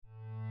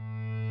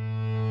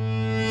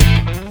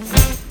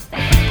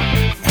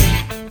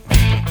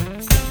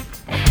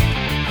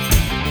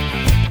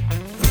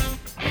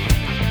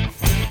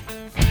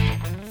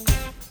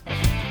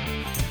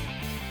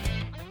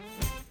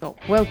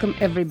Welcome,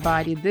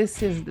 everybody.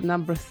 This is the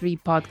number 3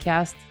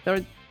 podcast,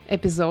 third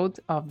episode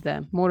of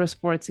the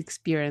Motorsports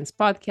Experience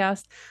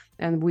podcast.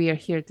 And we are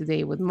here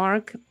today with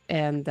Mark,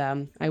 and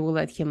I will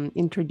let him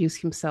introduce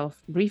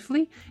himself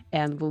briefly,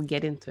 and we'll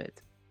get into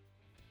it.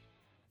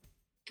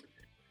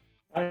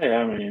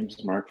 Hi, my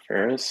name's Mark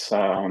Ferriss.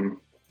 I've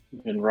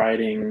been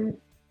riding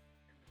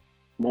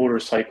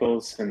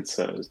motorcycles since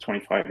I was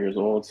 25 years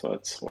old, so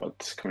that's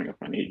what's coming up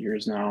on 8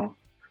 years now.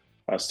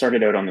 I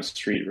started out on the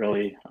street,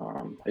 really.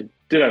 I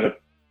did have a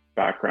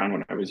background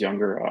when I was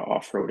younger,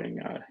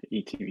 off-roading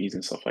ATVs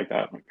and stuff like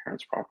that on my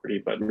parents'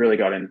 property, but really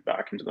got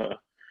back into the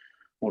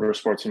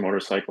motorsports and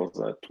motorcycles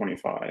at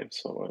 25.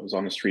 So I was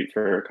on the street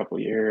for a couple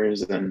of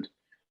years and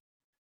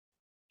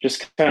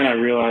just kind of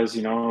realized,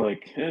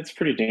 like it's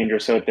pretty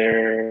dangerous out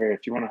there.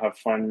 If you want to have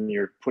fun,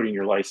 you're putting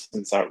your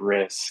license at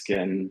risk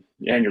and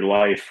your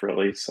life,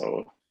 really.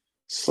 So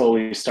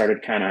slowly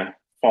started kind of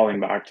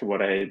falling back to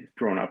what I had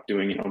grown up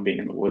doing, being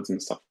in the woods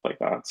and stuff like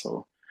that.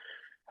 So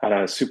had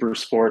a super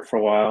sport for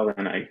a while,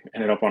 and I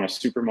ended up on a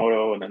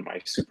supermoto, and then my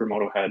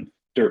supermoto had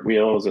dirt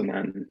wheels, and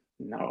then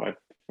now I've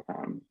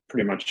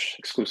pretty much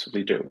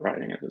exclusively dirt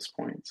riding at this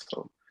point.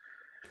 So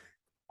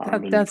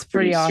that's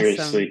pretty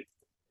awesome.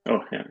 Oh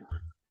yeah.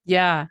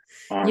 Yeah.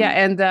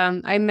 And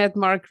I met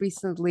Mark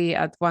recently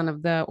at one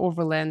of the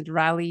overland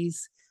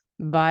rallies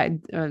by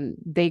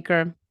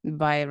Dacre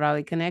by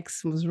Rally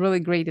Connects. It was a really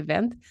great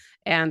event.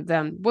 And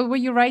what were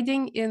you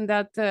riding in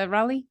that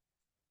rally?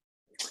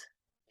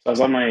 So I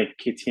was on my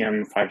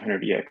KTM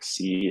 500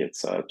 EXC.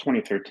 It's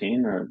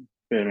 2013, a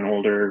bit of an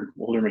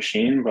older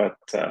machine, but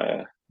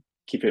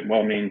keep it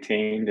well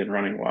maintained and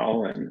running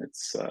well. And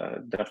it's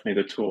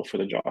definitely the tool for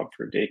the job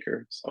for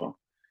Dacre. So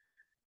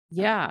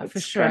yeah, for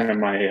sure.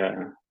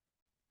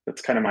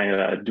 That's kind of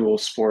my dual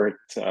sport,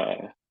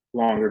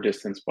 longer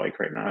distance bike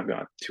right now. I've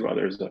got two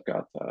others. I've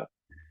got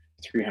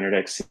 300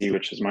 XC,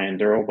 which is my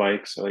enduro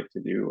bike. So I like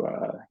to do,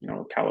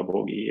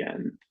 Calabogie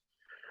and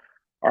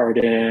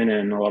Arden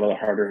and a lot of the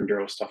harder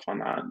enduro stuff on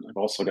that. And I've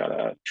also got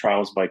a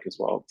trials bike as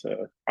well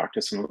to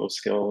practice some of those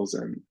skills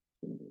and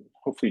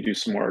hopefully do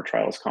some more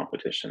trials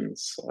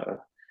competitions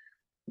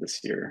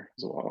this year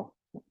as well.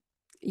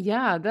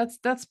 Yeah,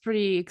 that's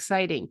pretty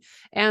exciting.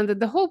 And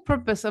the whole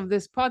purpose of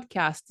this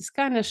podcast is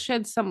kind of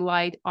shed some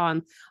light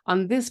on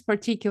this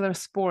particular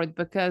sport,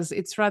 because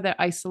it's rather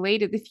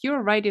isolated. If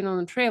you're riding on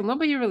a trail,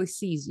 nobody really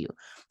sees you.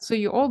 So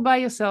you're all by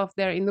yourself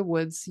there in the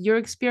woods. You're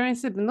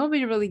experiencing it, but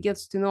nobody really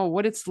gets to know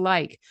what it's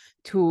like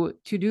to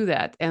do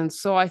that. And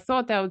so I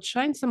thought I would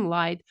shine some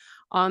light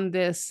on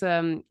this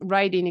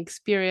riding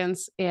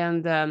experience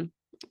and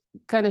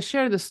kind of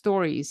share the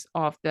stories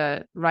of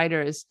the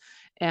riders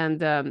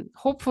and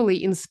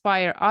hopefully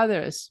inspire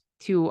others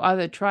to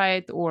either try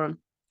it, or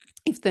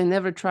if they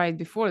never tried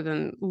before,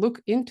 then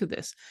look into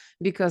this.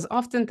 Because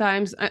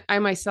oftentimes I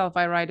myself,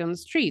 I ride on the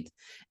street,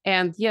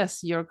 and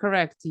yes, you're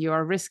correct, you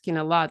are risking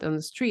a lot on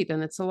the street,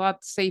 and it's a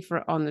lot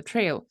safer on the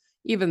trail.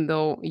 Even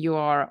though you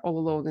are all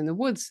alone in the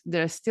woods,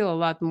 there's still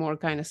a lot more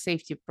kind of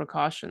safety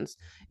precautions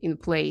in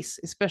place,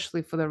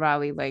 especially for the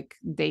rally like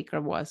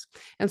Dacre was.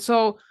 And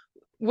so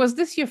was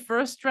this your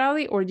first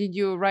rally, or did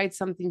you ride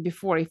something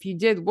before? If you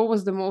did, what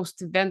was the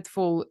most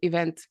eventful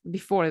event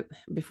before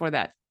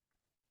that?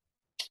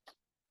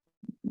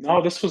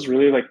 No, this was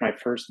really like my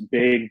first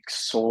big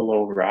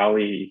solo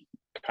rally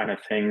kind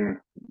of thing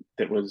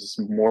that was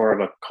more of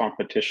a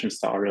competition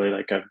style, really.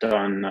 Like I've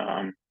done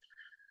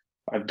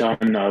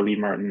Lee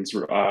Martin's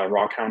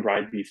Rockhound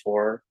ride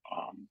before,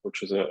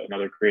 which was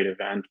another great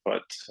event.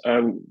 But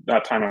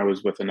that time I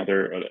was with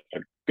a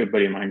good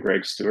buddy of mine,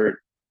 Greg Stewart.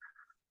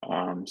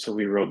 So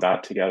we rode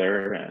that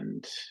together,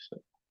 and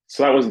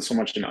so that wasn't so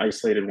much an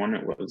isolated one.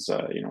 It was,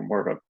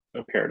 more of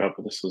a paired up.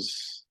 This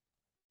was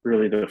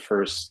really the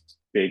first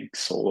big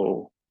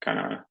solo kind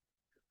of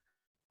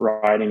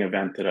riding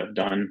event that I've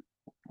done.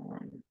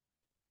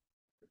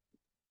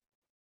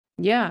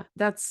 Yeah,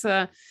 that's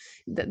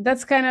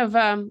kind of,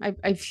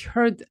 I've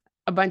heard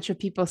a bunch of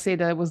people say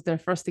that it was their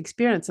first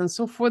experience. And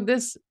so for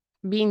this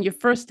being your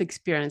first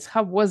experience,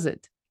 how was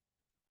it?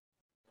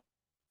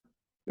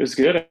 It was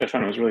good. I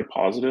found it was really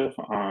positive.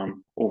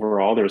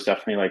 Overall, there was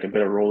definitely like a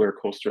bit of roller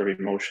coaster of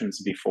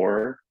emotions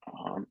before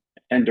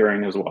and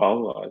during as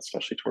well,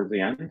 especially towards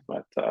the end.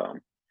 But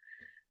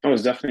it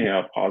was definitely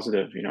a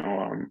positive.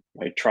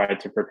 I tried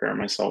to prepare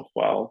myself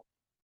well.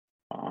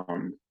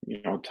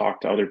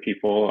 Talk to other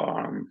people,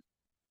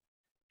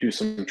 do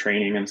some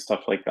training and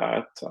stuff like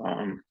that.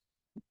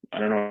 I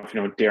don't know if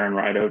you know Darren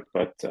Rideout,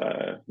 but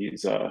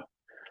he's a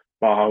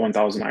Baja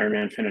 1000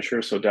 Ironman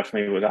finisher, so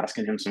definitely was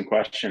asking him some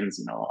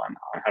questions, on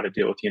how to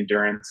deal with the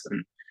endurance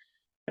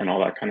and all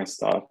that kind of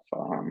stuff.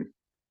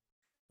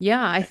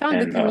 Yeah, I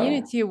found the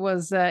community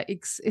was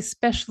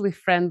especially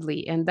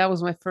friendly, and that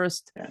was my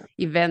first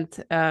event,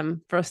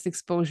 first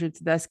exposure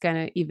to this kind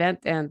of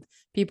event, and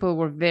people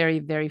were very,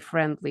 very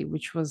friendly,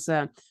 which was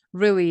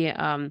really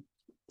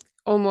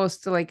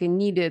almost like a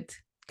needed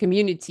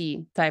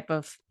community type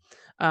of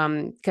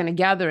kind of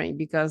gathering,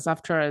 because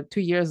after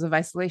 2 years of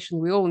isolation,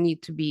 we all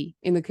need to be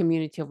in a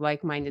community of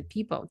like-minded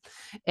people.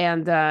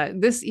 And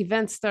this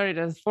event started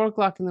at 4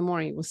 o'clock in the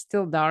morning. It was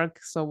still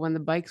dark, so when the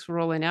bikes were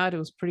rolling out, it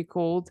was pretty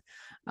cold.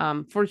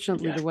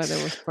 Fortunately, the weather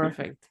Yes. was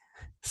perfect.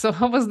 So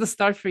how was the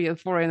start for you at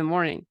 4 in the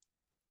morning?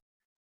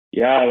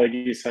 Yeah, like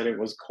you said, it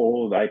was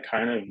cold. I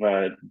kind of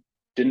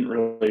didn't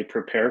really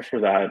prepare for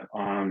that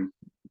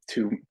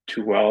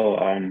too well.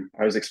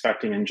 I was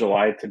expecting in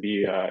July to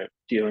be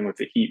dealing with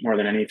the heat more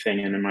than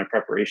anything, and in my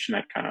preparation,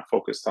 I kind of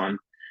focused on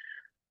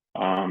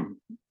um,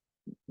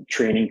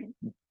 training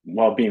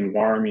while being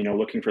warm.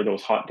 Looking for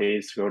those hot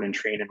days to go out and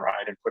train and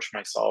ride and push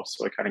myself,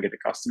 so I kind of get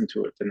accustomed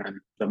to it. And then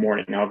the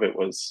morning of it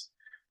was,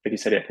 like you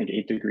said, I think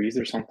 8 degrees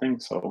or something.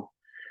 So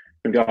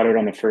we got out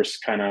on the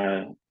first kind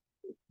of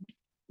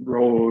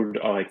road,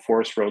 like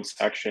forest road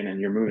section,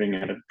 and you're moving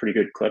at a pretty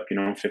good clip,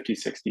 50,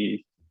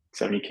 60,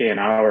 70K an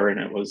hour.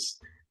 And it was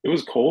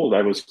cold.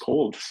 I was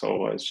cold.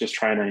 So I was just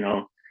trying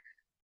to,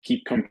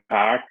 keep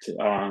compact,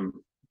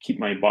 keep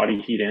my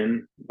body heat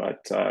in, but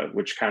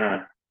which kind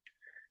of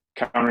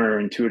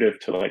counterintuitive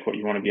to like what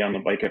you want to be on the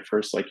bike at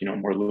first, like,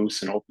 more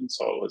loose and open.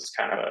 So it was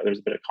kind of, there's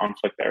a bit of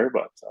conflict there,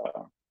 but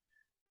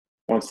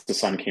once the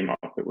sun came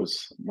up, it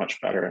was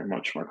much better and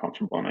much more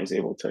comfortable, and I was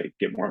able to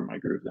get more in my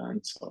groove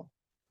then. So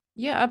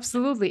Yeah,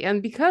 absolutely.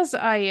 And because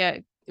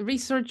I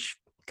research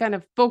kind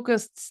of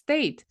focused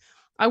state,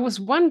 I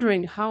was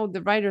wondering how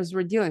the writers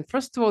were dealing.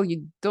 First of all,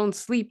 you don't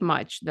sleep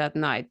much that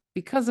night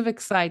because of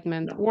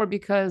excitement no. or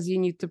because you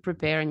need to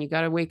prepare and you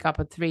got to wake up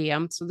at 3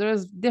 a.m. So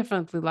there's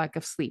definitely lack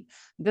of sleep.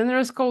 Then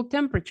there's cold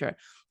temperature.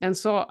 And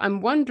so I'm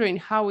wondering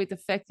how it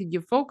affected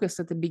your focus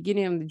at the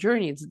beginning of the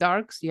journey. It's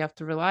dark, so you have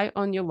to rely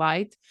on your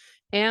light,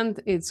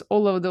 and it's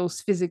all of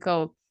those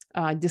physical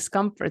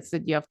discomforts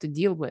that you have to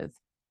deal with.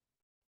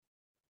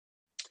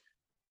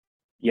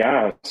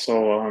 Yeah, so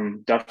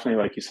definitely,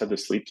 like you said, the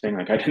sleep thing.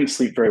 Like I didn't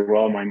sleep very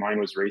well. My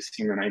mind was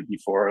racing the night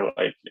before.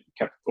 Like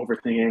kept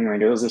overthinking.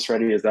 Like, is this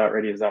ready? Is that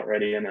ready? Is that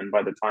ready? And then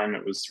by the time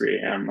it was 3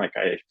 a.m., like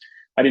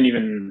I didn't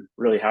even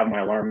really have my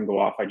alarm go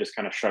off. I just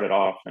kind of shut it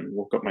off and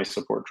woke up my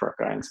support truck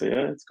guy and said,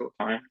 "Yeah, it's go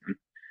time."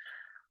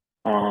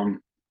 Um,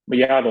 but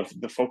yeah,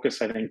 the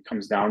focus, I think,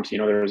 comes down to,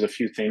 there was a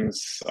few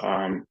things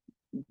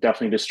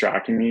definitely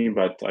distracting me,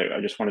 but I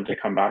just wanted to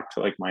come back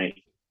to like my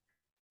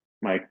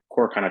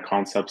core kind of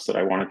concepts that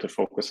I wanted to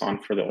focus on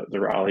for the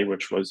rally,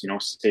 which was,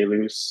 stay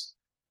loose,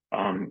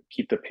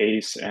 keep the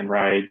pace, and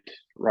ride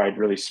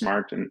really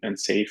smart and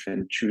safe,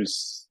 and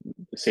choose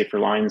the safer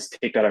lines.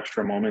 Take that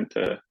extra moment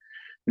to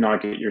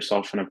not get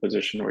yourself in a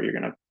position where you're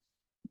going to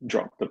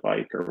drop the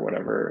bike or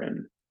whatever,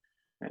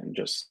 and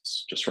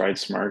just ride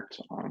smart.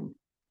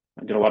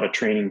 I did a lot of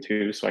training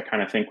too, so I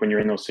kind of think when you're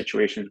in those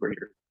situations where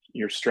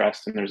you're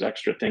stressed and there's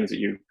extra things that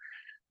you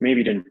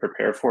maybe didn't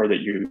prepare for,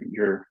 that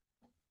you're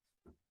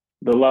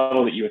the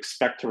level that you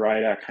expect to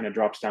ride at kind of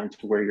drops down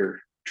to where your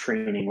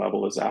training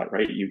level is at,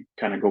 right? You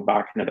kind of go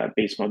back into that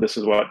base mode. This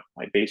is what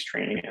my base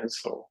training is.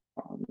 So,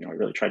 I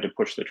really tried to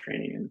push the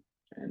training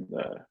and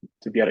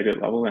to be at a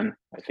good level, and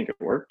I think it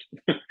worked.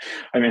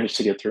 I managed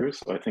to get through,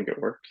 so I think it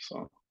worked.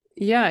 So,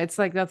 Yeah, it's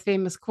like that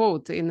famous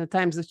quote, in the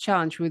times of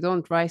challenge, we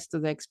don't rise to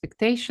the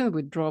expectation,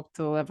 we drop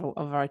to the level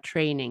of our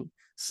training.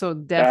 So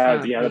yeah,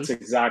 that's definitely.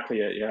 exactly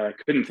it. Yeah, I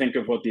couldn't think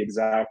of what the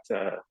exact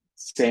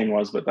saying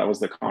was, but that was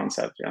the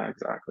concept. Yeah,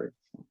 exactly.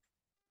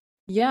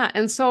 Yeah,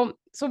 and so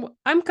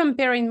I'm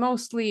comparing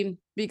mostly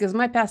because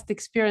my past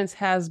experience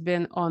has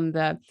been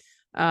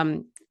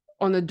um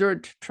on the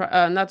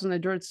not on the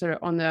dirt, sorry,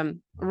 on the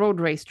road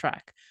race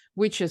track,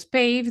 which is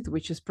paved,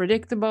 which is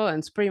predictable, and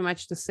it's pretty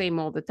much the same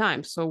all the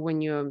time. So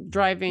when you're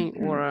driving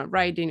or Mhm.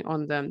 riding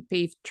on the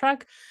paved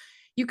track,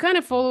 you kind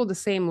of follow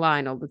the same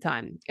line all the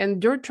time.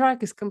 And dirt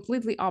track is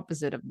completely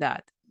opposite of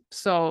that.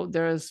 So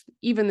there's,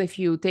 even if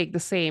you take the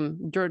same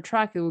dirt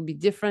track, it will be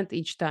different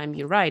each time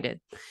you ride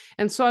it.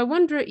 And so I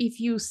wonder if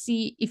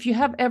you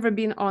have ever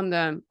been on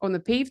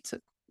the paved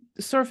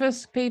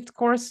surface, paved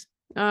course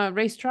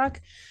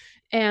racetrack,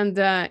 and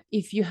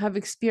if you have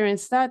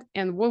experienced that,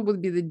 and what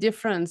would be the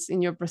difference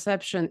in your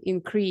perception in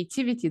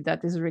creativity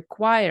that is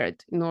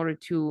required in order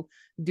to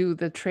do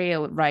the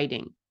trail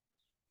riding.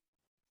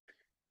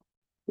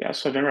 Yeah,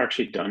 so I've never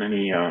actually done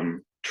any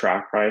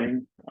track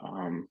riding.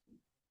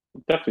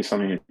 Definitely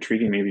something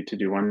intriguing maybe to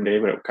do one day,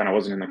 but it kind of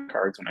wasn't in the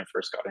cards when I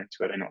first got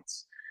into it. I know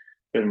it's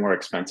a bit more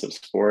expensive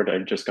sport. I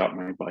just got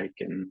my bike,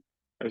 and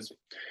I was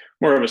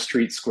more of a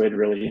street squid,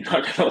 really,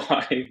 not gonna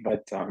lie.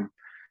 But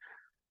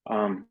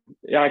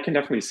yeah, I can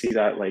definitely see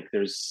that. Like,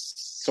 there's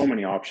so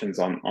many options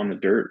on the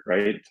dirt,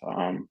 right?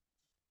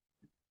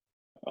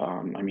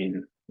 I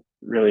mean,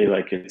 really,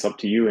 like, it's up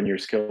to you and your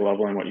skill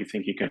level and what you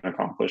think you can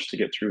accomplish to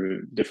get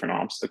through different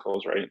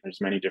obstacles, right? There's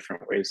many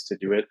different ways to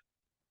do it.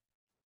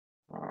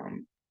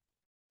 Um,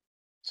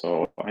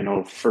 So I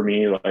know for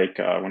me, like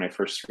when I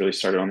first really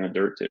started on the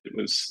dirt, it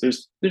was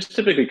there's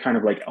typically kind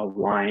of like a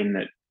line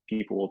that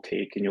people will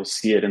take, and you'll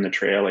see it in the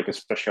trail, like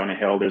especially on a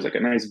hill. There's like a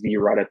nice V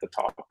rut at the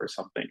top or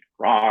something,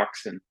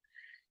 rocks, and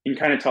you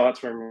can kind of tell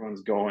that's where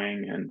everyone's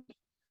going. And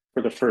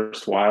for the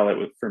first while, it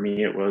was for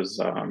me, it was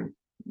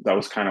that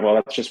was kind of, well,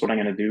 that's just what I'm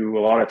going to do. A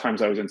lot of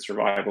times I was in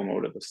survival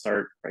mode at the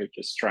start, right?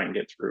 Just try and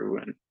get through.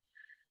 And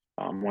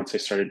once I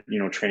started,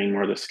 training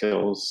more of the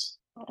skills,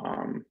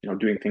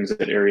 doing things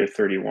at Area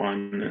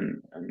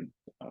 31 and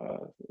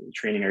the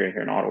training area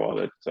here in Ottawa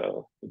that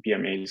the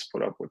BMA's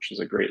put up, which is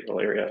a great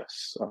little area.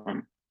 So,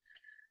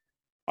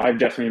 I've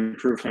definitely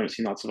improved from it. I've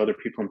seen lots of other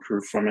people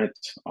improve from it.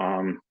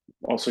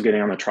 Also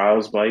getting on the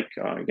trials bike,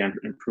 again,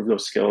 improve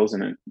those skills.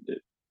 And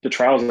the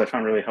trials I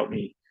found really helped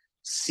me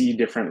see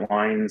different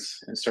lines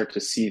and start to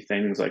see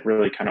things, like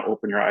really kind of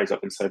open your eyes up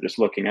instead of just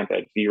looking at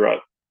that V rut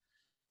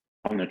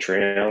on the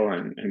trail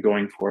and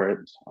going for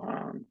it.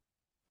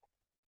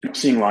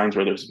 Seeing lines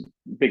where there's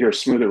bigger,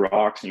 smoother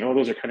rocks, and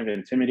those are kind of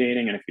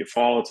intimidating. And if you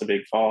fall, it's a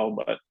big fall.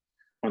 But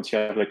once you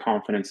have the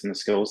confidence and the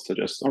skills to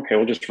just, okay,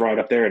 we'll just ride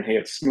up there, and hey,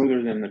 it's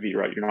smoother than the V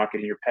rut. You're not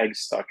getting your pegs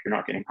stuck. You're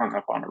not getting hung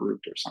up on a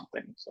root or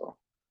something. So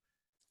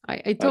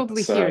I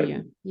totally hear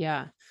you.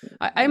 Yeah.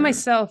 I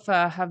myself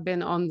have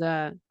been on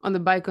the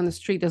bike on the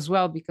street as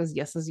well, because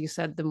yes, as you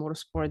said, the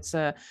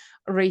motorsports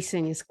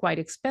racing is quite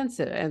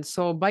expensive. And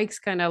so bikes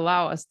kind of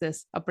allow us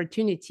this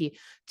opportunity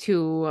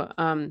to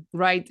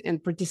ride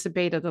and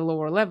participate at a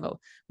lower level,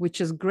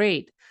 which is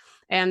great.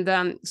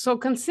 And so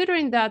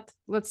considering that,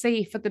 let's say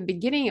if at the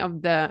beginning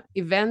of the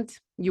event,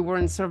 you were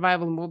in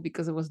survival mode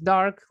because it was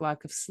dark,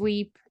 lack of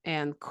sleep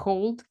and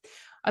cold,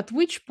 at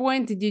which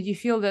point did you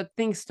feel that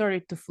things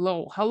started to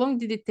flow? How long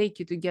did it take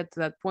you to get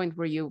to that point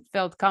where you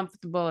felt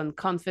comfortable and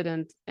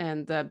confident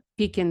and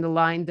picking the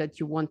line that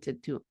you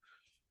wanted to?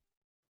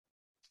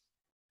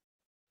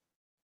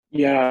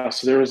 Yeah,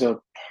 so there was a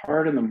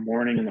part in the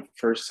morning in the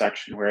first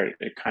section where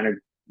it kind of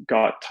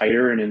got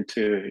tighter and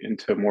into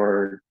a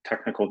more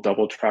technical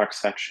double track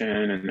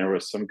section, and there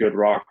was some good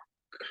rock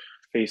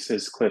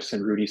faces, cliffs,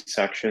 and rooty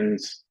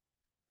sections.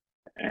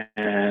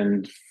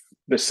 And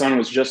the sun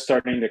was just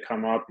starting to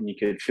come up, and you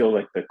could feel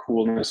like the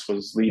coolness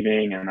was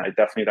leaving. And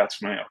that's when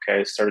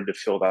I started to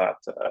feel that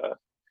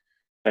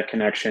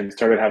connection.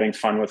 Started having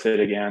fun with it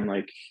again.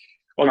 Like,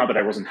 well, not that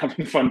I wasn't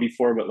having fun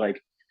before, but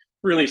like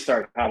really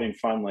start having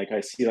fun. Like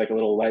I see like a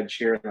little ledge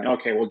here, and like,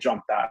 okay, we'll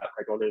jump that.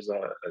 Like, oh, there's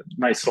a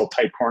nice little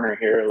tight corner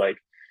here. Like,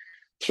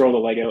 throw the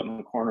leg out in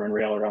the corner and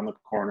rail around the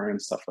corner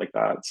and stuff like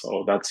that.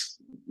 So that's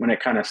when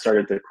it kind of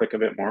started to click a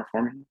bit more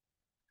for me.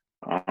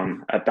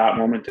 At that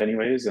moment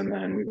anyways. And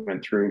then we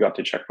went through, got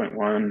to checkpoint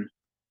one,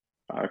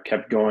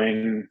 kept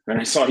going. Then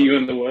I saw you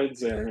in the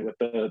woods and with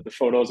the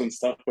photos and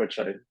stuff, which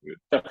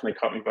definitely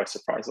caught me by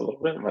surprise a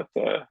little bit,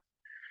 but it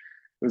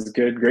was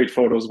good. Great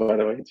photos, by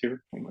the way, too.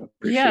 I Yeah,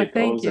 appreciate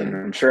thank those. you. And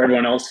I'm sure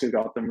everyone else who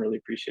got them really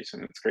appreciates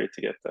them. It's great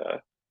to get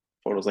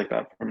photos like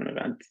that from an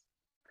event.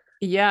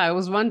 Yeah, I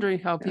was wondering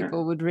how Yeah.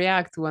 people would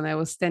react when I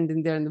was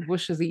standing there in the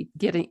bushes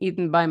getting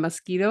eaten by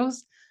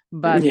mosquitoes,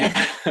 but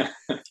Yeah.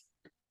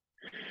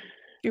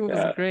 it was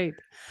Yeah. great.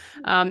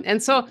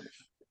 And so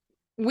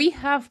we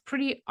have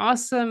pretty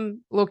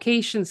awesome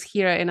locations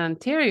here in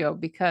Ontario,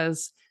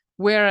 because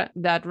where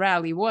that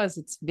rally was,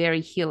 it's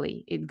very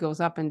hilly. It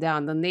goes up and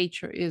down. The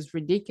nature is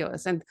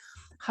ridiculous. And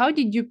how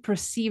did you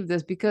perceive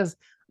this? Because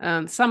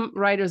some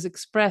writers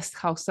expressed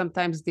how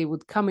sometimes they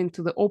would come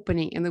into the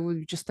opening and there would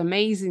be just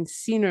amazing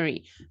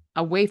scenery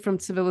away from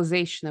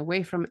civilization,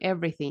 away from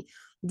everything.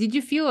 Did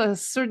you feel a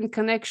certain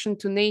connection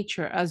to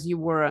nature as you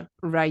were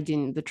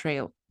riding the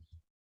trail?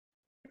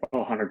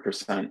 Oh,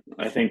 100%.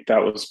 I think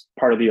that was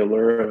part of the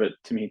allure of it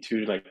to me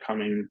too, like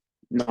coming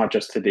not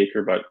just to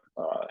Dacre, but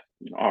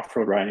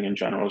off-road riding in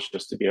general is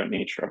just to be out in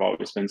nature. I've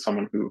always been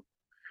someone who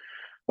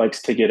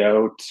likes to get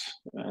out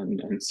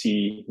and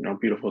see,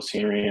 beautiful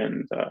scenery,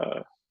 and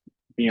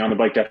being on the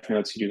bike definitely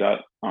lets you do that.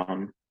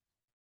 I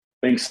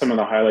think some of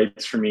the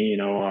highlights for me,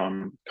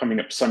 coming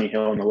up Sunny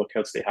Hill and the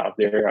lookouts they have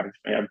there,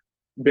 I've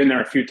been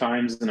there a few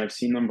times and I've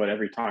seen them, but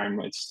every time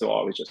it's still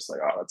always just like,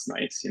 oh, that's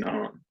nice,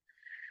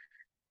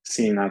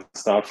 seeing that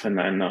stuff. And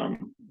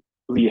then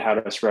Lee had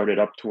us routed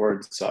up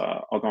towards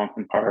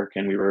Algonquin Park,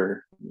 and we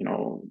were,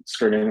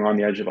 skirting along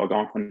the edge of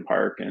Algonquin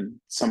Park, and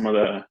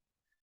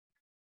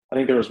I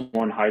think there was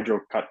one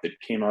hydro cut that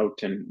came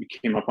out, and we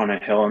came up on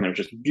a hill, and there were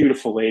just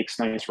beautiful lakes,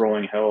 nice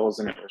rolling hills,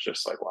 and it was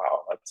just like,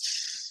 wow,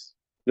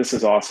 this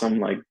is awesome.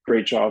 Like,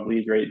 great job,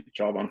 Lee. Great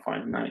job on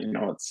finding that.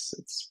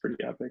 It's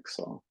pretty epic.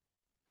 So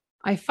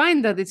I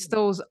find that it's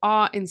those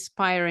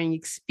awe-inspiring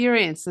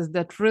experiences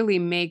that really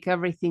make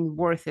everything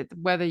worth it,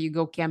 whether you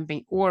go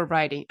camping or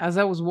riding. As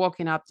I was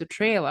walking up the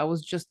trail, I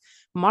was just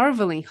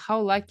marveling how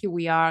lucky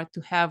we are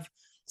to have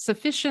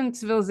sufficient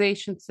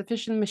civilization,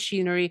 sufficient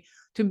machinery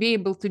to be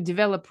able to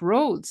develop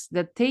roads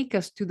that take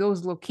us to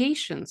those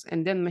locations,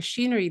 and then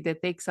machinery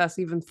that takes us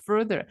even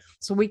further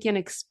so we can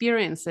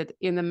experience it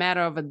in a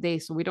matter of a day.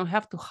 So we don't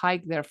have to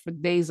hike there for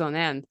days on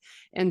end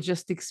and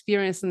just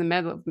experience in a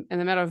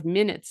matter of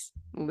minutes,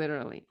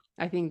 literally.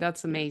 I think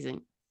that's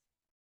amazing.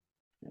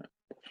 yeah,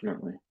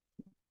 definitely.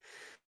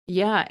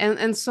 Yeah,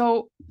 and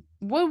so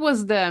what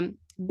was the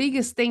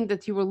biggest thing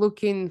that you were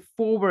looking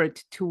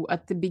forward to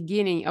at the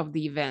beginning of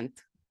the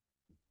event?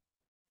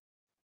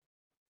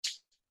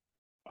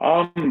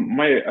 I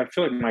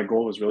feel like my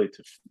goal was really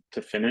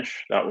to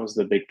finish. That was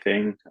the big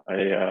thing.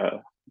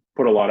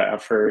 put a lot of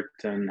effort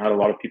and had a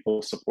lot of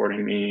people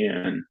supporting me.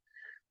 And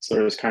so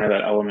there's kind of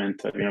that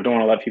element of, don't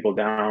want to let people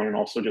down. And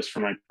also just for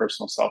my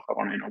personal self, I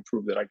want to,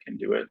 prove that I can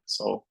do it.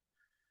 So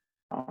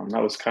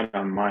that was kind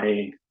of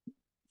my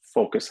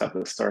focus at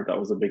the start. That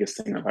was the biggest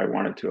thing that I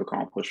wanted to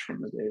accomplish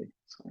from the day.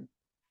 So.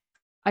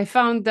 I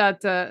found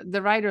that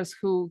the riders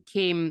who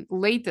came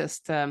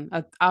latest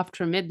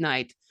after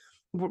midnight,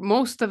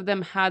 most of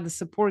them had a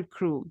support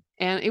crew.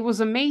 And it was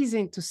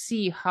amazing to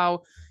see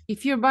how,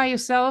 if you're by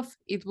yourself,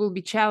 it will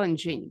be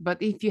challenging. But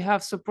if you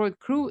have support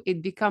crew,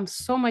 it becomes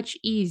so much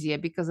easier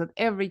because at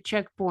every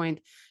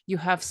checkpoint, you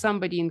have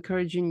somebody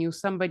encouraging you,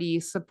 somebody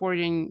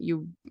supporting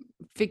you,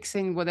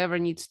 fixing whatever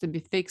needs to be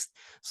fixed.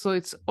 So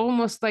it's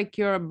almost like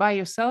you're by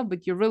yourself,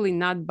 but you're really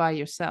not by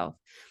yourself.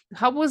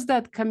 How was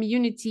that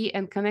community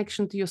and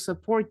connection to your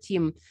support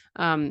team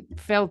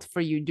felt for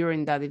you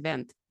during that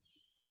event?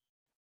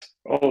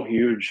 Oh,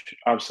 huge.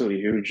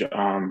 Absolutely huge.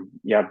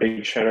 Yeah,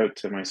 big shout out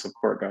to my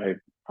support guy,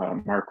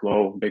 Mark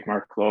Lowe, big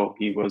Mark Lowe.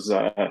 He was,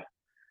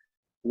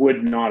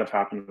 would not have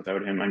happened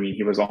without him. I mean,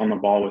 he was on the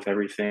ball with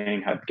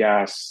everything, had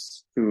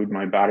gas, food,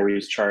 my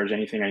batteries charged,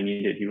 anything I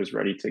needed, he was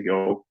ready to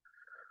go.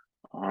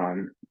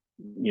 Um,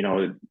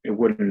 it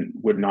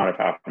would not have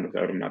happened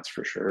without him, that's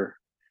for sure.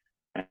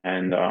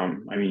 And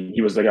I mean,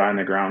 he was the guy on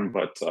the ground,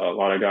 but a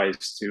lot of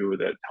guys too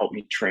that helped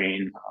me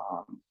train.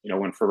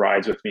 Went for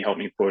rides with me, helped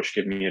me push,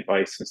 give me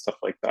advice and stuff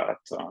like that.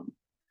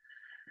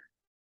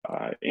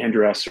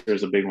 Andrew Esser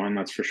is a big one,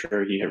 that's for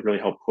sure. He had really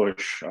helped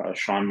push.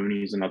 Sean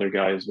Mooney's another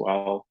guy as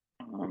well.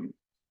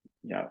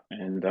 Yeah,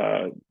 and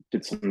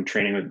did some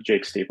training with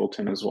Jake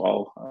Stapleton as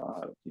well.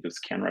 He does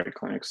Can Ride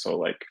clinics, so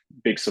like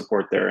big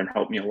support there and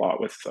helped me a lot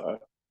with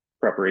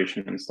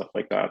preparation and stuff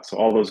like that. So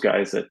all those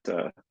guys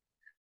that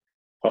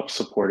helped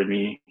supported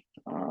me.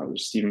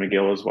 There's Steve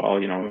McGill as well,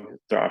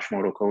 Thrash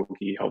Moto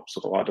he helps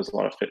with does a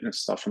lot of fitness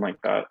stuff and like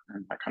that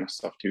and that kind of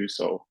stuff too.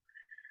 So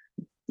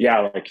yeah,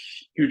 like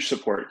huge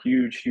support,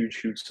 huge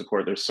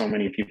support. There's so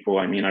many people.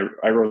 I mean,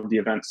 I rode the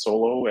event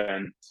solo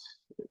and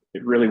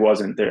it really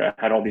wasn't there.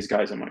 I had all these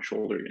guys on my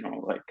shoulder,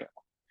 like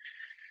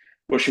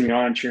pushing me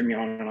on, cheering me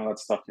on and all that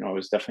stuff. I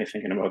was definitely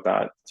thinking about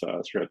that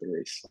throughout the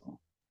race,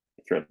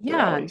 throughout the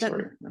Yeah, rally,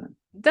 sorry.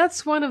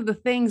 that's one of the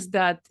things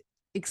that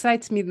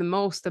excites me the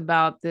most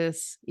about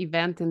this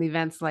event and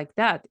events like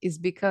that is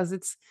because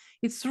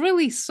it's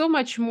really so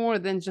much more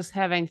than just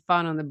having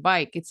fun on the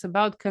bike. It's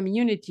about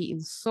community in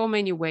so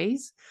many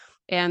ways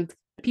and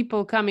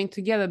people coming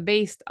together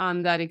based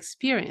on that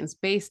experience,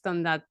 based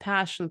on that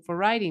passion for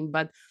riding.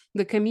 But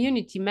the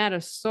community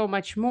matters so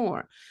much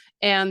more.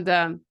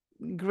 And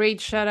great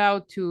shout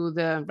out to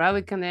the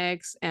Rally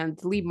Connects and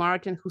Lee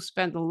Martin, who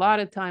spent a lot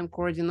of time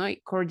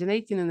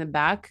coordinating in the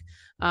back.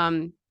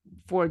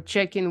 For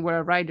checking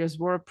where riders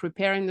were,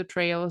 preparing the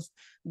trails,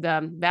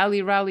 the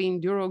Valley Rally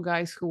Enduro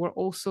guys who were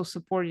also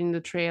supporting the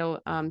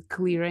trail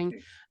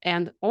clearing,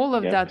 and all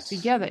of that Yes.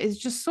 together is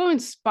just so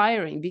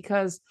inspiring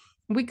because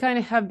we kind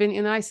of have been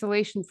in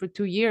isolation for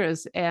 2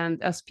 years,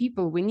 and as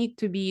people, we need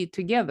to be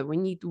together.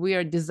 We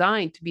are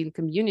designed to be in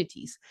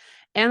communities,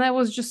 and I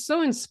was just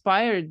so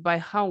inspired by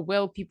how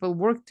well people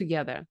work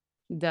together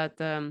that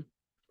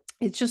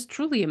it's just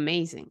truly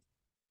amazing.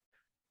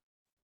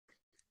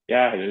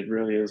 Yeah, it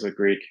really is a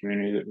great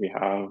community that we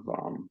have.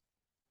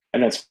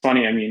 And it's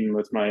funny, I mean,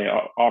 with my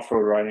off-road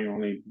riding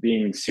only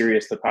being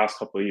serious the past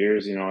couple of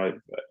years, a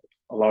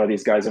lot of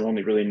these guys I've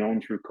only really known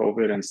through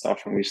COVID and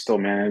stuff, and we still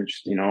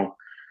managed,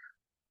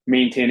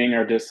 maintaining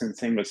our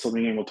distancing, but still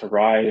being able to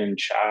ride and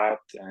chat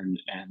and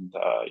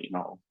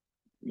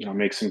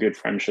make some good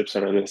friendships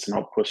out of this and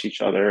help push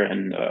each other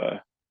and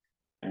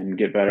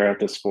get better at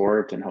the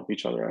sport and help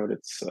each other out.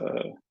 It's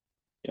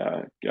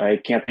yeah, I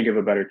can't think of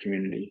a better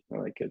community.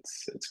 Like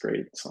it's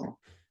great. So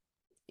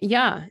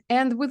Yeah.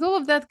 And with all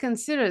of that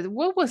considered,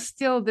 what was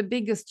still the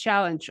biggest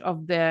challenge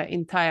of the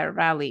entire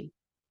rally?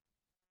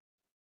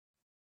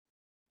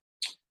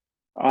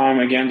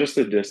 again, just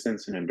the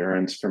distance and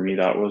endurance for me,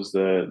 that was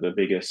the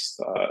biggest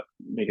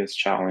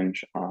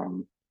challenge.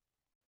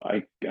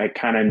 I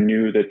kind of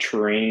knew the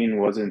terrain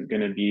wasn't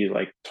going to be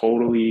like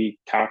totally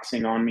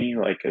taxing on me.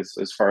 Like as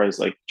far as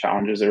like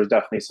challenges, there was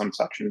definitely some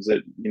sections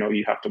that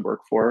you have to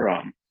work for.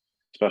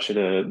 Especially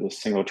the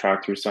single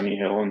track through Sunny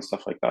Hill and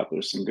stuff like that.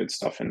 There's some good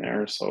stuff in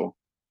there. So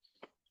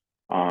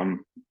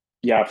um,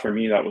 yeah, for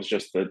me that was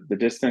just the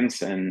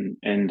distance and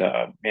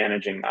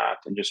managing that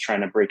and just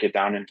trying to break it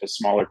down into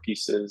smaller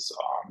pieces.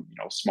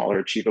 Smaller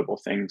achievable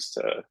things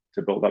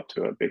to build up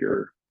to a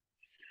bigger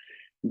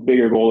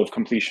goal of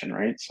completion,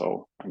 right?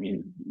 So, I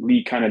mean,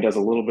 Lee kind of does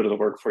a little bit of the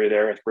work for you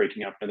there with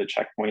breaking up into the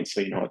checkpoints.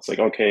 So, it's like,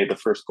 okay, the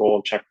first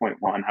goal, checkpoint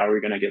one, how are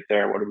we going to get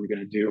there? What are we going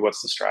to do?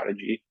 What's the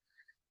strategy?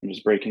 And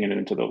just breaking it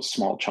into those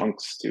small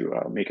chunks to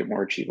make it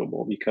more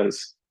achievable.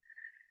 Because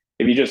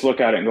if you just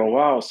look at it and go,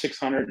 wow,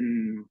 600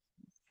 and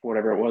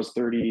whatever it was,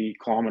 30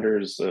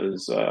 kilometers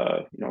is,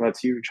 that's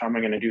huge. How am I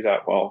going to do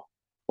that? Well,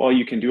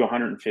 you can do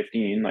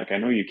 115. Like I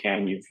know you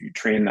can. You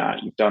trained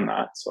that. You've done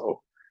that.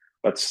 So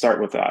let's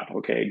start with that.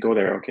 Okay, go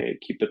there. Okay,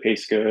 keep the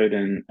pace good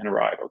and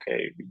arrive.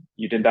 Okay,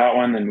 you did that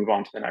one, then move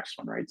on to the next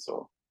one, right?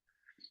 So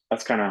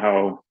that's kind of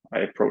how I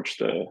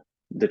approached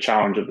the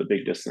challenge of the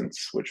big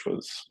distance, which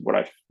was what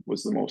I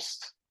was the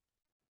most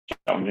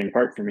challenging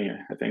part for me,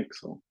 I think.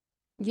 So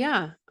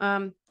Yeah,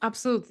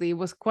 absolutely. It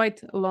was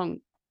quite a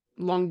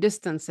long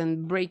distance,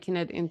 and breaking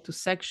it into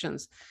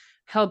sections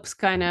helps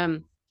kind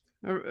of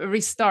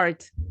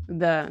restart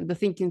the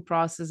thinking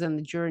process and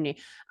the journey.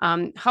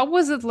 How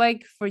was it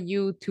like for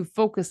you to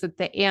focus at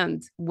the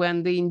end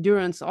when the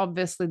endurance,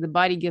 obviously, the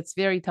body gets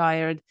very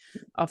tired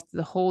after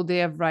the whole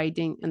day of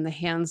riding and the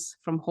hands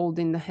from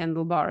holding the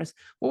handlebars?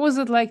 What was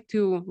it like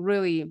to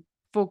really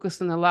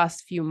focus on the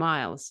last few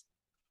miles?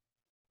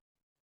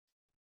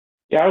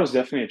 yeah, it was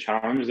definitely a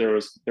challenge.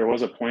 There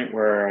was a point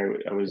where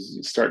I was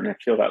starting to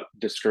feel that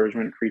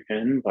discouragement creep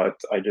in, but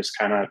I just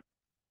kind of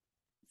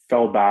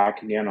fell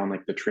back again on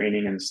like the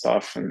training and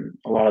stuff, and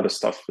a lot of the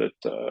stuff that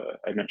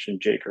I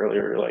mentioned Jake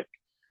earlier, like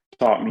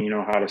taught me,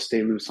 how to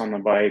stay loose on the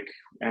bike,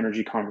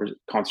 energy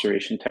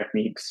conservation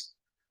techniques.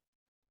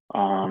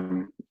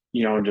 Um,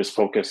 and just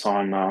focus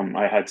on.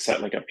 I had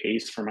set like a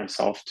pace for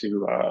myself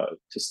to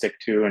stick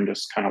to, and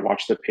just kind of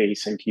watch the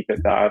pace and keep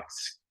it that.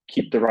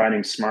 Keep the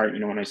riding smart.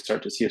 When I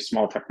start to see a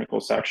small technical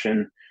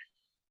section,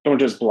 don't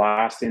just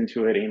blast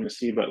into it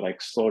aimlessly, but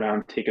like slow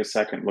down, take a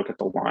second, look at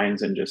the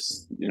lines, and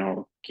just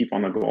keep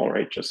on the goal.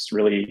 Right, just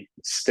really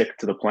stick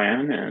to the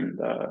plan and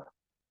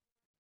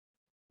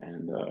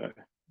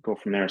go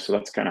from there. So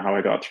that's kind of how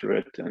I got through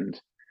it.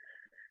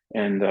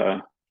 And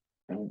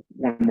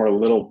one more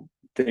little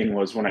thing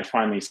was when I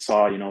finally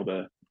saw,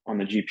 the on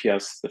the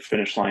GPS the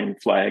finish line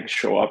flag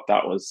show up.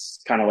 That was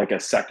kind of like a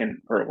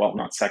second, or well,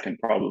 not second,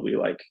 probably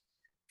like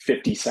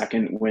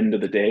 50-second win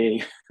of the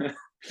day.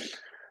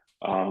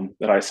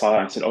 That I saw.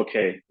 I said,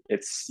 okay,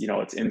 it's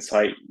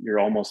insight. You're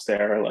almost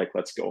there. Like,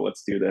 let's go.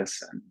 Let's do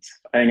this.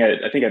 And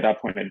I think at that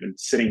point I'd been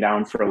sitting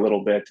down for a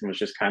little bit and was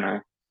just kind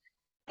of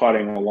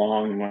plodding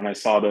along. And when I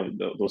saw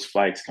those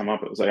flags come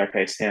up, it was like,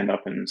 okay, stand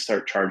up and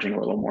start charging a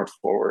little more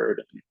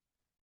forward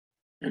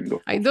and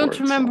go I for don't it.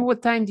 remember So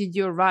what time did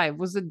you arrive.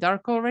 Was it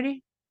dark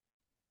already?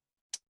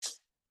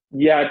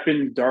 yeah, it'd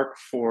been dark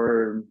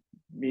for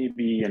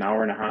maybe an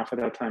hour and a half at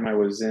that time. I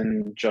was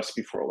in just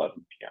before 11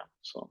 p.m.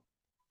 So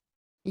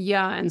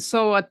Yeah, and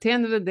so at the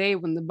end of the day,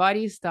 when the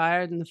body is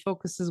tired and the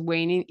focus is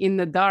waning in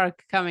the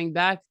dark, coming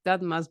back,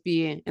 that must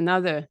be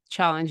another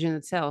challenge in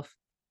itself.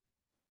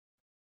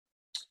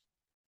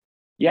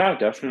 yeah,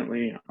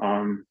 definitely.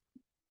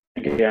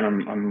 Again,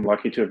 I'm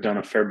lucky to have done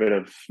a fair bit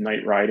of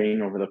night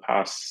riding over the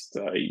past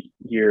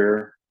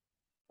year,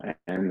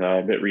 and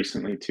a bit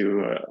recently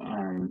too,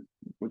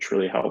 which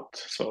really helped.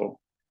 So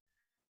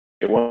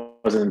it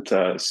wasn't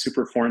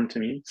super foreign to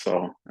me.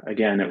 So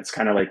again, it's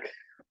kind of like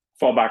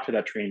fall back to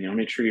that training.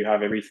 Make sure you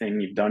have everything,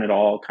 you've done it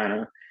all, kind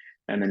of,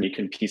 and then you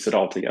can piece it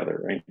all together,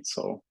 right?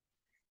 So,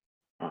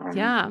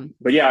 Yeah,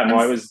 but yeah, no,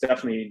 and I was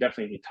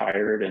definitely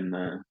tired, and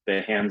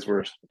the hands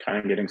were kind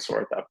of getting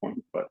sore at that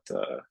point. But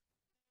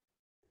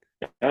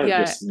yeah, I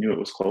yeah, just knew it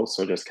was close,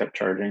 so just kept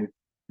charging.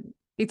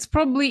 it's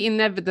probably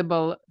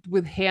inevitable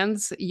with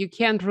hands. You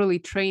can't really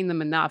train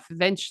them enough.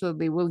 Eventually,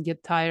 they will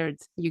get tired.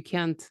 You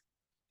can't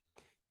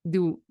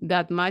do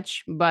that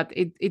much, but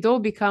it all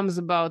becomes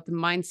about the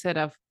mindset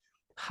of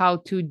how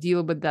to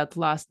deal with that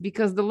last,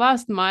 because the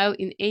last mile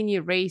in any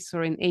race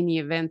or in any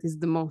event is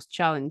the most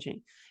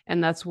challenging,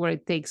 and that's where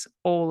it takes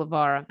all of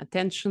our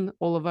attention,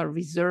 all of our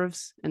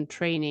reserves and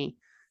training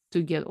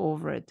to get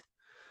over it.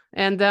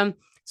 And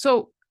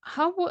so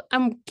how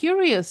I'm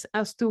curious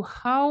as to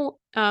how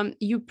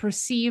you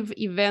perceive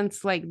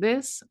events like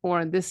this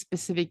or this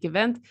specific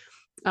event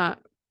uh,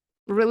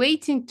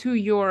 relating to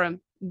your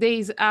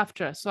days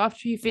after. So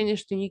after you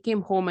finished and you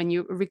came home and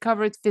you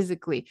recovered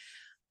physically,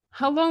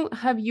 how long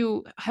have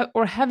you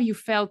or have you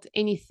felt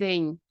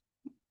anything,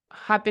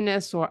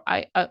 happiness or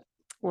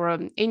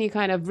any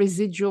kind of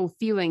residual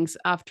feelings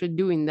after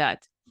doing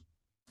that?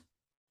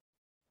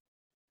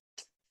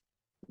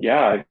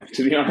 Yeah,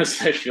 to be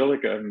honest, I feel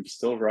like I'm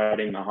still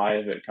riding the high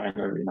of it. Kind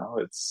of,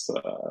 it's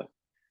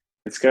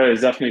good.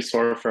 It's definitely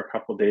sore for a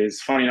couple of days.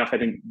 Funny enough, I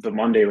think the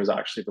Monday was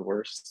actually the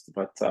worst,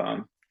 but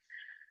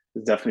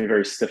it's definitely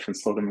very stiff and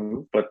slow to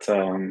move. But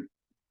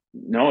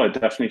no, it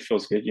definitely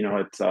feels good.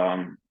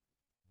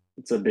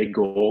 It's a big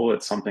goal.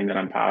 It's something that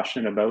I'm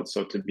passionate about.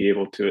 So to be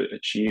able to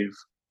achieve,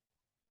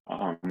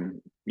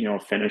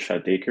 finish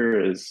at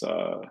Daker is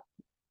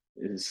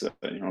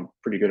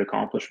pretty good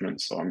accomplishment.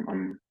 So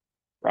I'm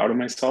proud of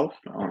myself.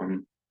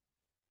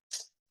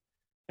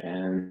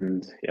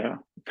 And yeah.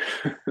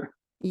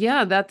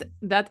 Yeah,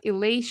 that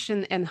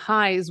elation and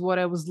high is what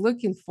I was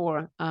looking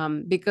for,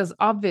 because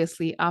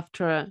obviously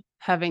after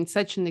having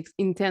such an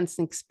intense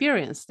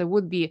experience there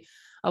would be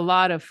a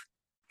lot of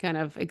kind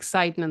of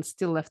excitement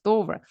still left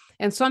over.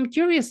 And so I'm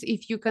curious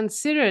if you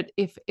considered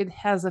if it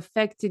has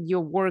affected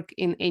your work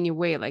in any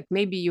way, like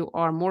maybe you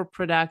are more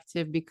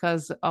productive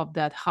because of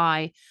that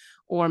high,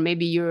 or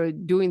maybe you're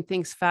doing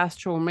things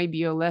faster, or maybe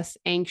you're less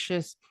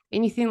anxious,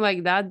 anything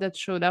like that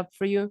showed up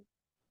for you.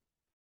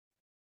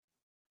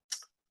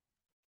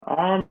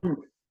 Um,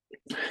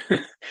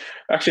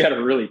 Actually had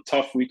a really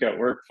tough week at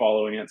work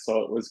following it,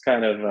 so it was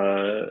kind of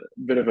a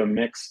bit of a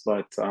mix.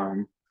 But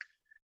um,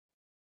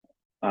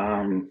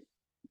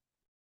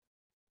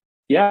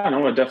 yeah,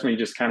 no, it definitely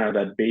just kind of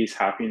that base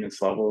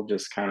happiness level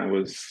just kind of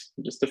was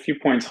just a few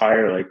points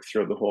higher like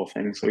throughout the whole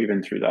thing. So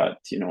even through that,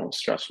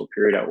 stressful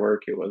period at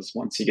work, it was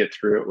once you get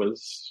through it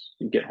was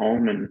you get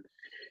home and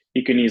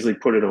you can easily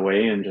put it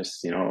away and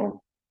just,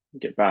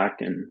 get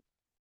back and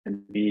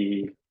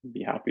be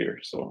happier.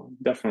 So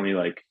definitely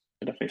I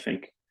definitely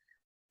think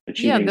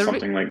Yeah, achieving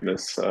something like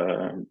this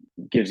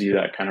gives you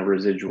that kind of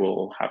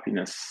residual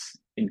happiness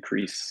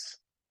increase.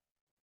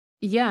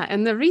 yeah,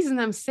 and the reason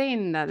I'm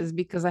saying that is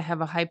because I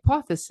have a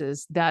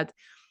hypothesis that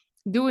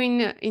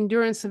doing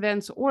endurance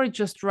events or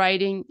just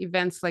riding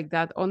events like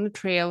that on the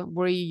trail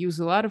where you use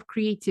a lot of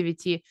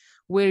creativity,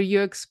 where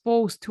you're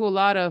exposed to a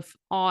lot of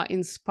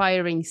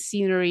awe-inspiring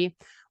scenery,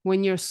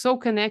 when you're so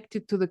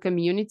connected to the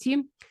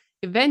community,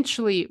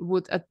 eventually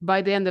would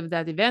by the end of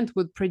that event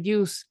would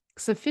produce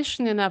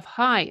sufficient enough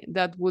high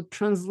that would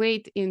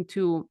translate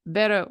into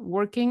better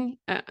working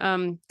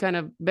kind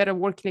of better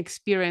working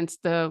experience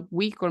the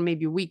week or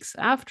maybe weeks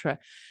after.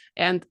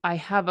 And I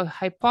have a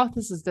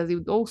hypothesis that it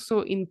would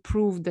also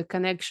improve the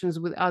connections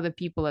with other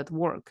people at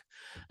work.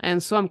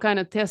 And so I'm kind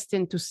of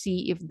testing to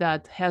see if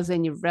that has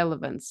any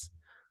relevance.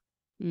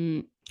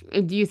 Mm.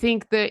 Do you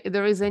think that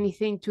there is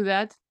anything to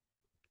that?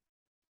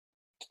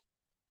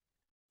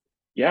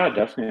 Yeah,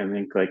 definitely. I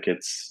think like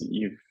it's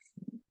you've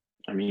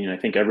I mean, I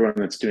think everyone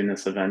that's doing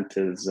this event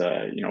is,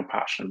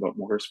 passionate about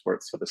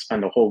motorsports. So to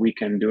spend a whole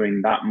weekend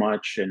doing that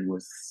much and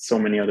with so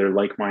many other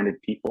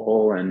like-minded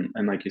people, and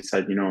like you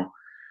said,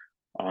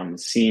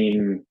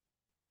 seeing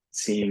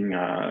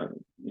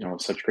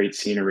such great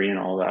scenery and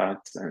all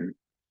that, and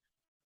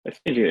I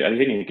think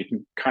you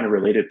can kind of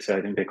relate it to,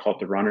 I think they call it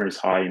the runner's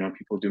high.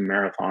 People do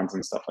marathons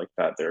and stuff like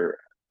that. They're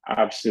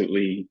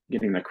absolutely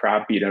getting the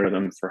crap beat out of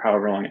them for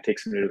however long it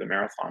takes them to do the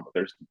marathon, but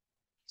they're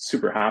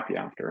super happy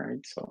after,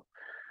 right? So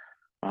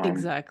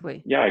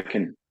Exactly. yeah, I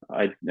can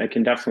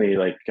definitely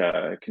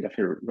can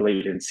definitely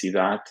relate and see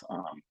that.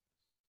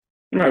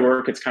 In my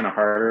work, it's kind of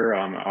harder.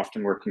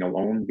 Often working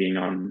alone, being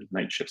on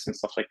night shifts and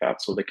stuff like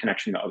that. So the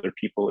connection to other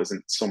people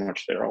isn't so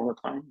much there all the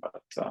time.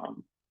 But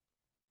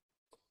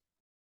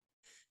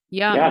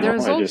Yeah, yeah, no,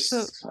 there's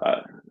also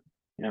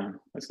yeah,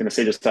 I was gonna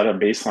say just at a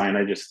baseline,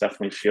 I just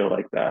definitely feel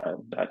like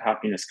that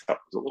happiness cup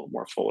is a little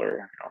more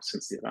fuller,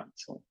 since the event.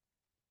 So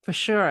for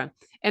sure.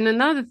 And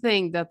another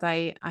thing that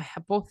I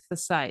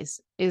hypothesize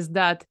is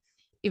that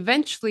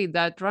eventually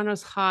that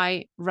runner's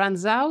high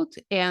runs out,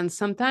 and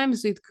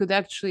sometimes it could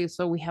actually,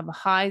 so we have a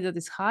high that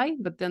is high,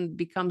 but then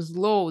becomes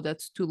low,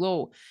 that's too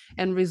low,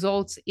 and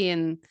results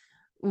in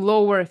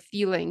lower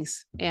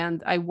feelings.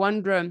 And I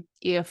wonder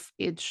if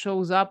it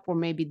shows up or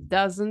maybe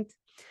doesn't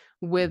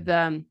with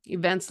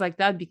events like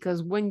that,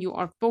 because when you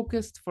are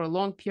focused for a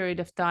long period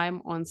of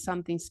time on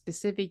something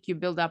specific, you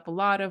build up a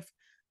lot of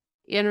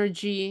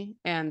energy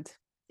and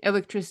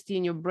electricity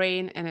in your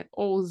brain, and it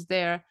all's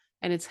there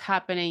and it's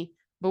happening.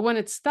 But when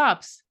it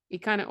stops,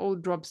 it kind of all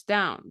drops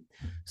down.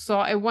 So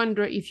I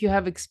wonder if you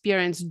have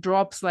experienced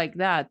drops like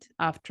that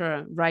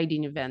after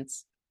riding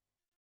events.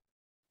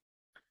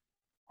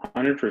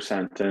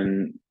 100%.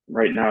 And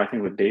right now, I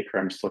think with Dacre,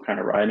 I'm still kind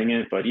of riding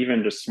it, but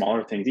even just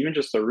smaller things, even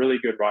just a really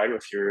good ride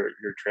with your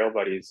trail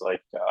buddies,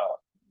 like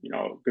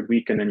good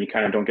week, and then you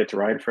kind of don't get to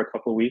ride for a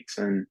couple of weeks,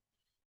 and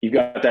you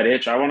got that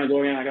itch. I want to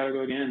go again. I got to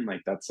go again.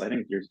 Like that's, I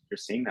think you're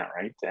seeing that,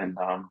 right? And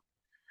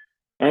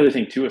another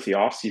thing too with the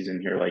off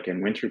season here, like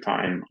in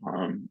wintertime,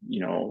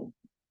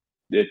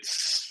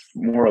 it's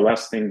more or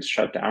less things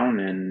shut down,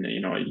 and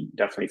you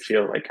definitely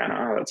feel like kind of,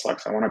 oh, that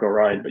sucks. I want to go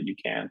ride, but you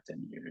can't,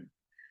 and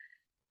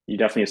you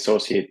definitely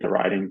associate the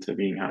riding to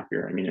being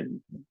happier. I mean, it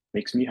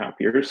makes me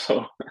happier.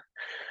 So,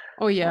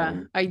 Oh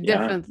yeah, I yeah,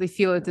 definitely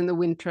feel it in the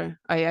winter.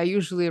 I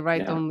usually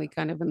ride yeah, only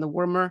kind of in the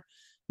warmer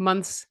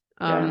months.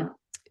 yeah,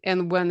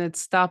 And when it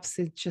stops,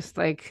 it's just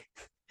like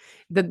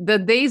the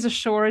days are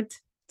short,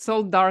 it's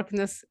all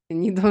darkness,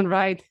 and you don't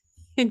ride.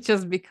 It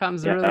just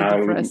becomes really yeah.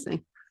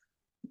 depressing.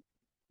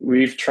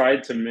 We've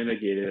tried to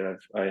mitigate it.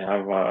 I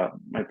have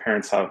my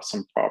parents have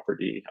some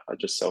property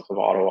just south of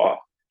Ottawa,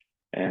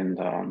 and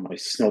I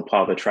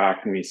snowplow the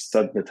track and we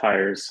stud the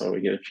tires, so we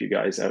get a few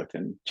guys out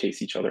and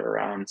chase each other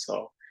around.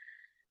 So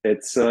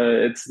it's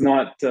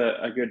not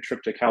a good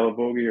trip to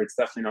Calibogie, or it's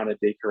definitely not a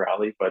Dacre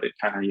rally, but it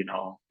kind of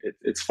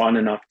it's fun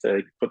enough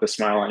to put the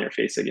smile on your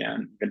face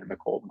again, even in the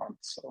cold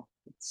months. So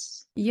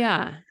it's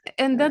Yeah.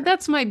 And yeah,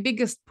 that's my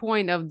biggest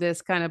point of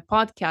this kind of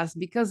podcast,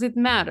 because it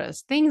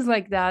matters. Things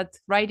like that,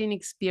 writing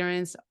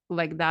experience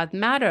like that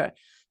matter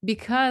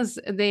because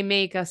they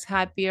make us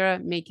happier,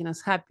 making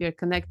us happier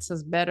connects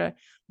us better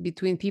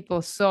between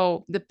people.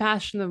 So the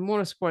passion of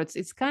motorsports,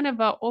 it's kind of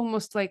a,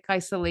 almost like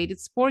isolated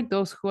sport.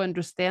 Those who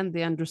understand,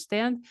 they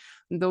understand.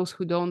 Those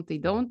who don't, they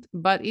don't.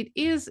 But it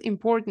is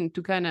important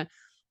to kind of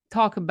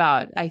talk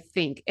about, I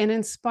think, and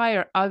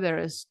inspire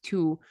others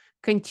to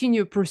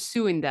continue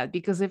pursuing that.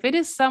 Because if it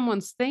is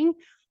someone's thing,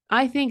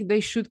 I think they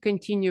should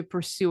continue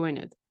pursuing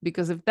it.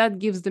 Because if that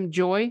gives them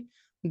joy,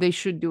 they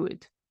should do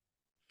it.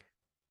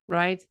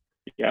 right?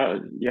 Yeah,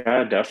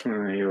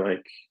 definitely.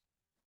 Like,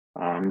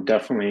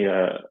 definitely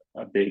a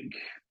big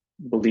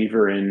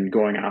believer in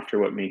going after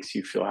what makes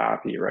you feel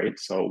happy, right?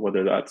 So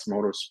whether that's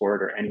motorsport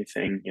or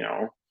anything,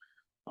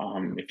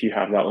 if you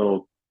have that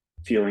little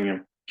feeling of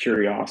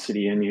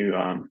curiosity in you,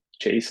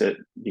 chase it,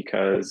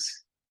 because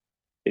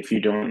if you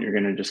don't, you're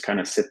going to just kind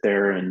of sit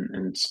there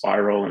and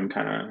spiral and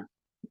kind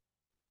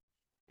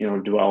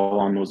of, dwell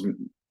on those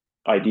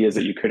ideas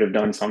that you could have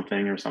done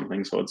something or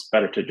something. So it's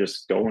better to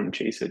just go and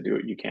chase it, do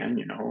what you can,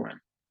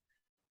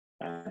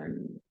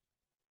 and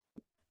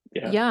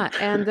yeah. Yeah,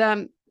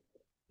 and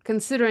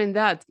considering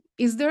that,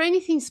 is there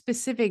anything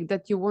specific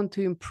that you want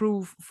to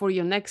improve for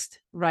your next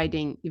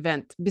riding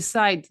event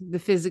beside the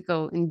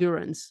physical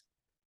endurance?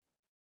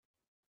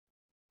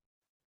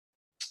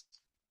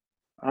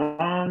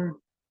 um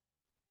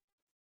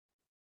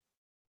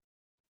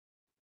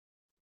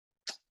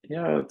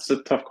yeah, it's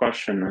a tough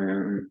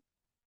question.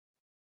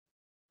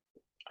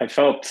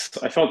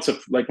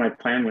 Like my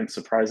plan went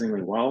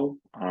surprisingly well.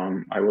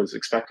 I was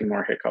expecting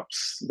more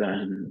hiccups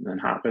than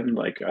happened.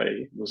 Like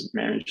I was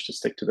managed to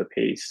stick to the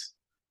pace,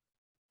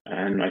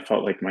 and I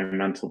felt like my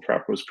mental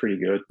prep was pretty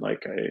good.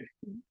 Like I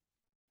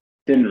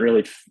didn't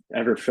really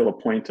ever feel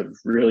a point of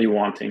really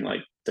wanting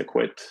like to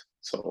quit.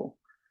 So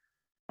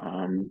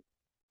um,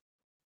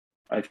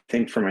 I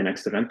think for my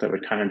next event, I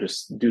would kind of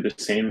just do the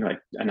same, like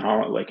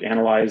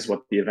analyze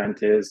what the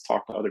event is,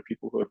 talk to other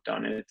people who have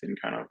done it,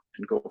 and kind of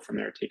and go from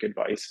there, take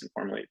advice and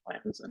formulate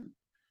plans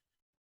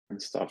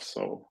and stuff.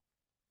 So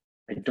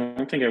I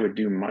don't think I would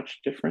do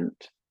much different,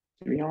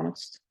 to be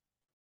honest.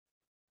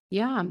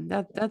 Yeah,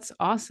 that's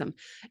awesome.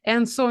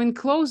 And so in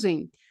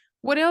closing,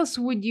 what else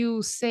would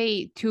you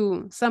say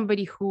to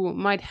somebody who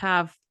might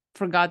have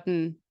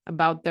forgotten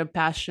about their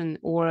passion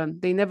or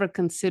they never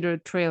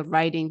considered trail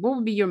riding? What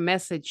would be your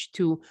message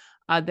to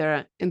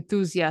other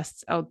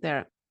enthusiasts out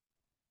there?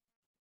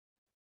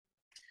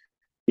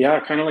 Yeah,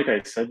 kind of like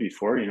I said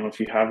before, if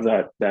you have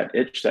that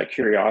itch, that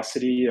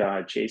curiosity,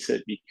 chase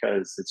it,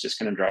 because it's just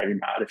going to drive you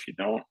mad if you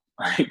don't.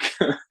 Like,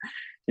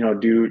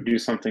 do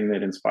something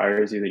that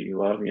inspires you, that you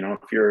love.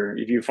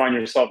 If you find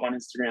yourself on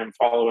Instagram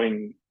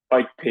following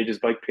bike pages,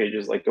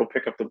 like go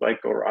pick up the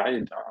bike, go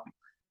ride.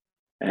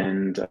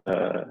 And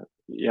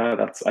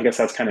yeah, I guess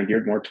that's kind of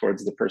geared more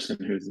towards the person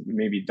who's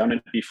maybe done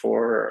it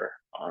before,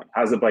 or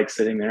has a bike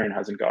sitting there and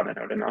hasn't gotten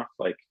out enough.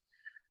 Like,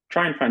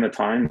 try and find a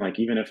time, like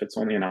even if it's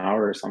only an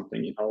hour or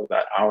something,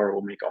 that hour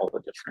will make all the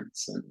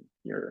difference, and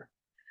your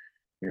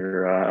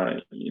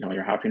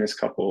happiness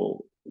cup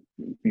will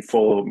be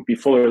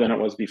fuller than it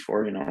was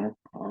before.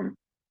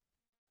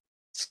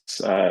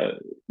 It's,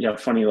 yeah,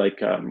 funny.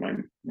 Like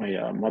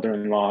my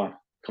mother-in-law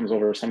comes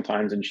over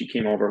sometimes, and she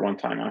came over one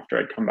time after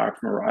I'd come back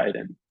from a ride,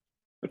 and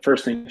the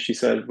first thing she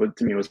said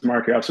to me was,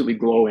 "Mark, you're absolutely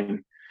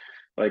glowing,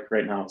 like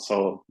right now."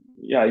 So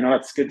yeah,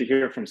 that's good to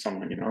hear from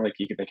someone. Like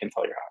they can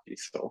tell you're happy.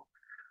 So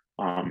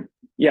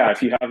yeah,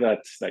 if you have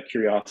that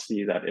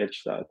curiosity, that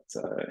itch, that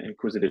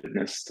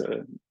inquisitiveness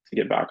to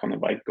get back on the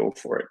bike, go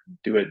for it.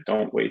 Do it.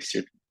 Don't waste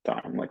your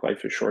time. Like,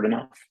 life is short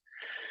enough.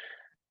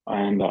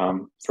 And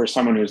for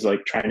someone who's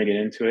like trying to get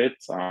into it,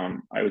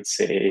 I would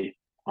say,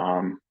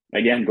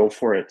 again, go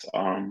for it.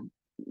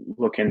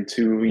 Look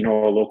into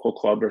a local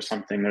club or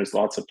something. There's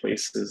lots of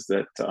places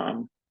that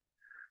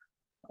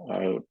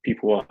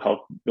people will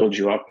help build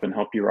you up and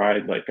help you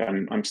ride. Like,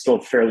 I'm still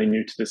fairly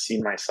new to the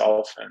scene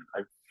myself, and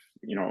I've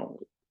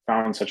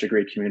found such a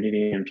great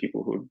community and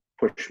people who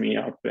push me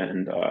up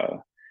and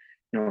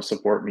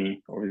support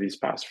me over these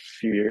past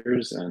few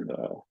years. And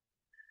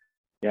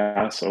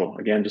yeah, so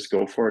again, just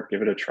go for it,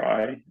 give it a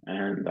try.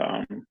 And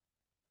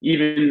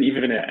even if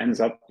it ends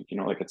up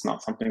like it's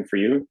not something for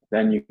you,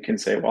 then you can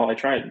say, well, I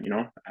tried,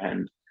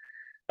 and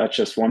that's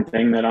just one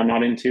thing that I'm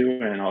not into,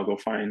 and I'll go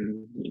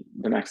find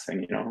the next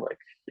thing, like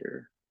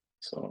here.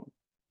 So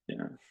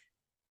yeah.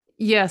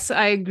 Yes,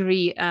 I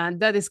agree. And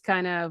that is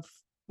kind of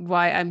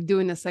why I'm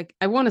doing this. Like,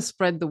 I want to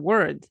spread the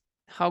word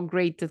how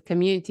great the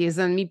community is.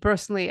 And me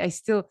personally, I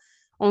still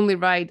only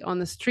ride on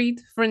the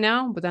street for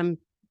now, but I'm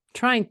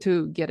trying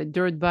to get a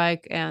dirt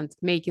bike and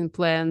making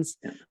plans.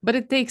 Yeah. But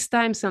it takes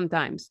time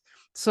sometimes.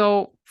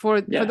 So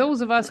for Yeah.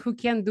 those of us who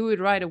can't do it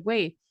right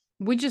away,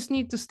 we just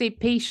need to stay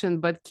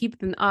patient, but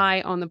keep an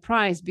eye on the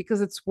price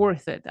because it's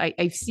worth it.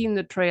 I've seen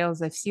the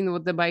trails, I've seen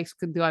what the bikes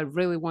could do. I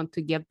really want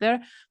to get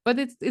there, but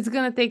it's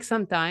gonna take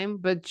some time.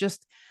 But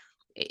just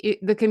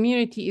the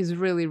community is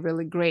really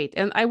really great,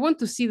 and I want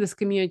to see this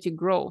community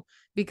grow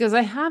because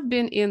I have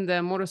been in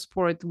the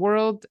motorsport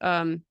world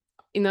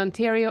in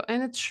Ontario,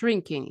 and it's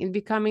shrinking, it's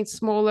becoming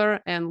smaller,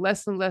 and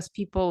less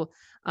people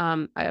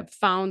I have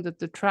found at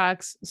the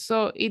tracks.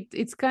 So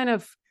it's kind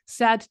of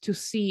sad to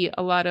see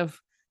a lot of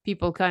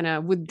people kind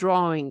of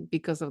withdrawing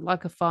because of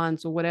lack of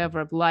funds or whatever,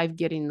 of life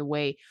getting in the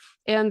way.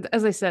 And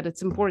as I said,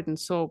 it's important,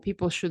 so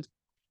people should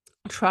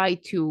try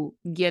to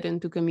get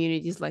into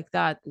communities like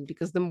that,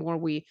 because the more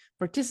we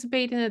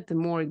participate in it, the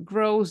more it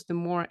grows, the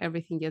more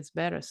everything gets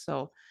better.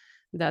 So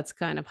that's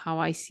kind of how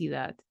I see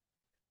that.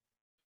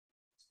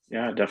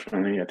 Yeah,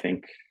 definitely. I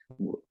think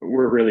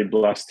we're really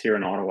blessed here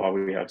in Ottawa.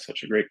 We have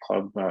such a great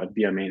club,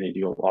 BMA. They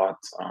do a lot.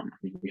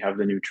 We have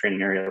the new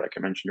training area, like I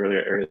mentioned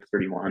earlier, Area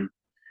 31,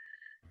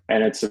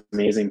 and it's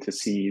amazing to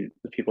see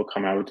the people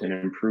come out and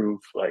improve.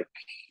 Like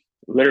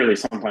literally,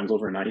 sometimes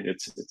overnight.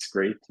 It's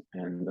great,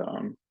 and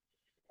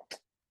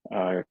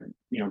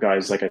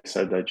guys like I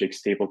said, Jake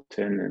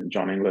Stapleton and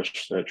John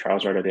English, the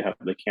trials rider, they have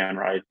the Can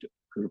Ride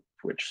group,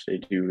 which they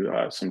do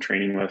some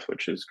training with,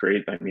 which is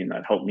great. I mean,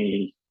 that helped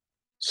me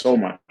so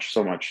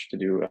much to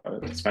do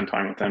to spend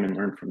time with them and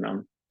learn from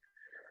them.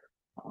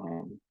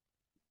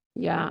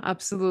 Yeah,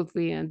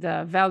 absolutely. And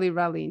the Valley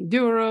Rally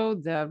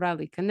Enduro, the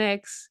Rally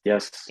Connects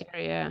Yes.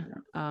 area,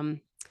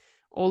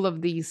 all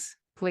of these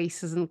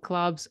places and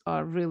clubs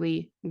are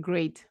really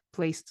great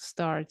place to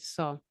start.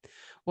 So,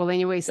 well,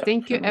 anyways,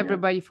 thank you Definitely, yeah.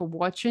 everybody for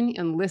watching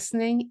and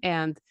listening,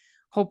 and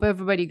hope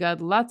everybody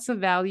got lots of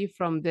value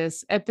from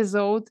this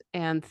episode.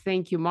 And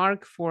thank you,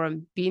 Mark, for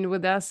being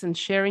with us and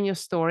sharing your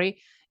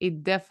story.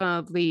 It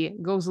definitely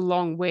goes a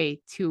long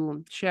way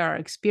to share our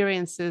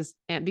experiences,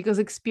 and because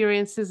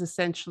experiences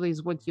essentially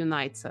is what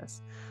unites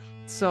us.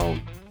 So,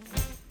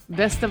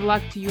 best of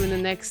luck to you in the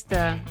next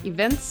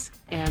events,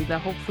 and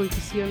hopefully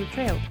to see you on the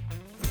trail.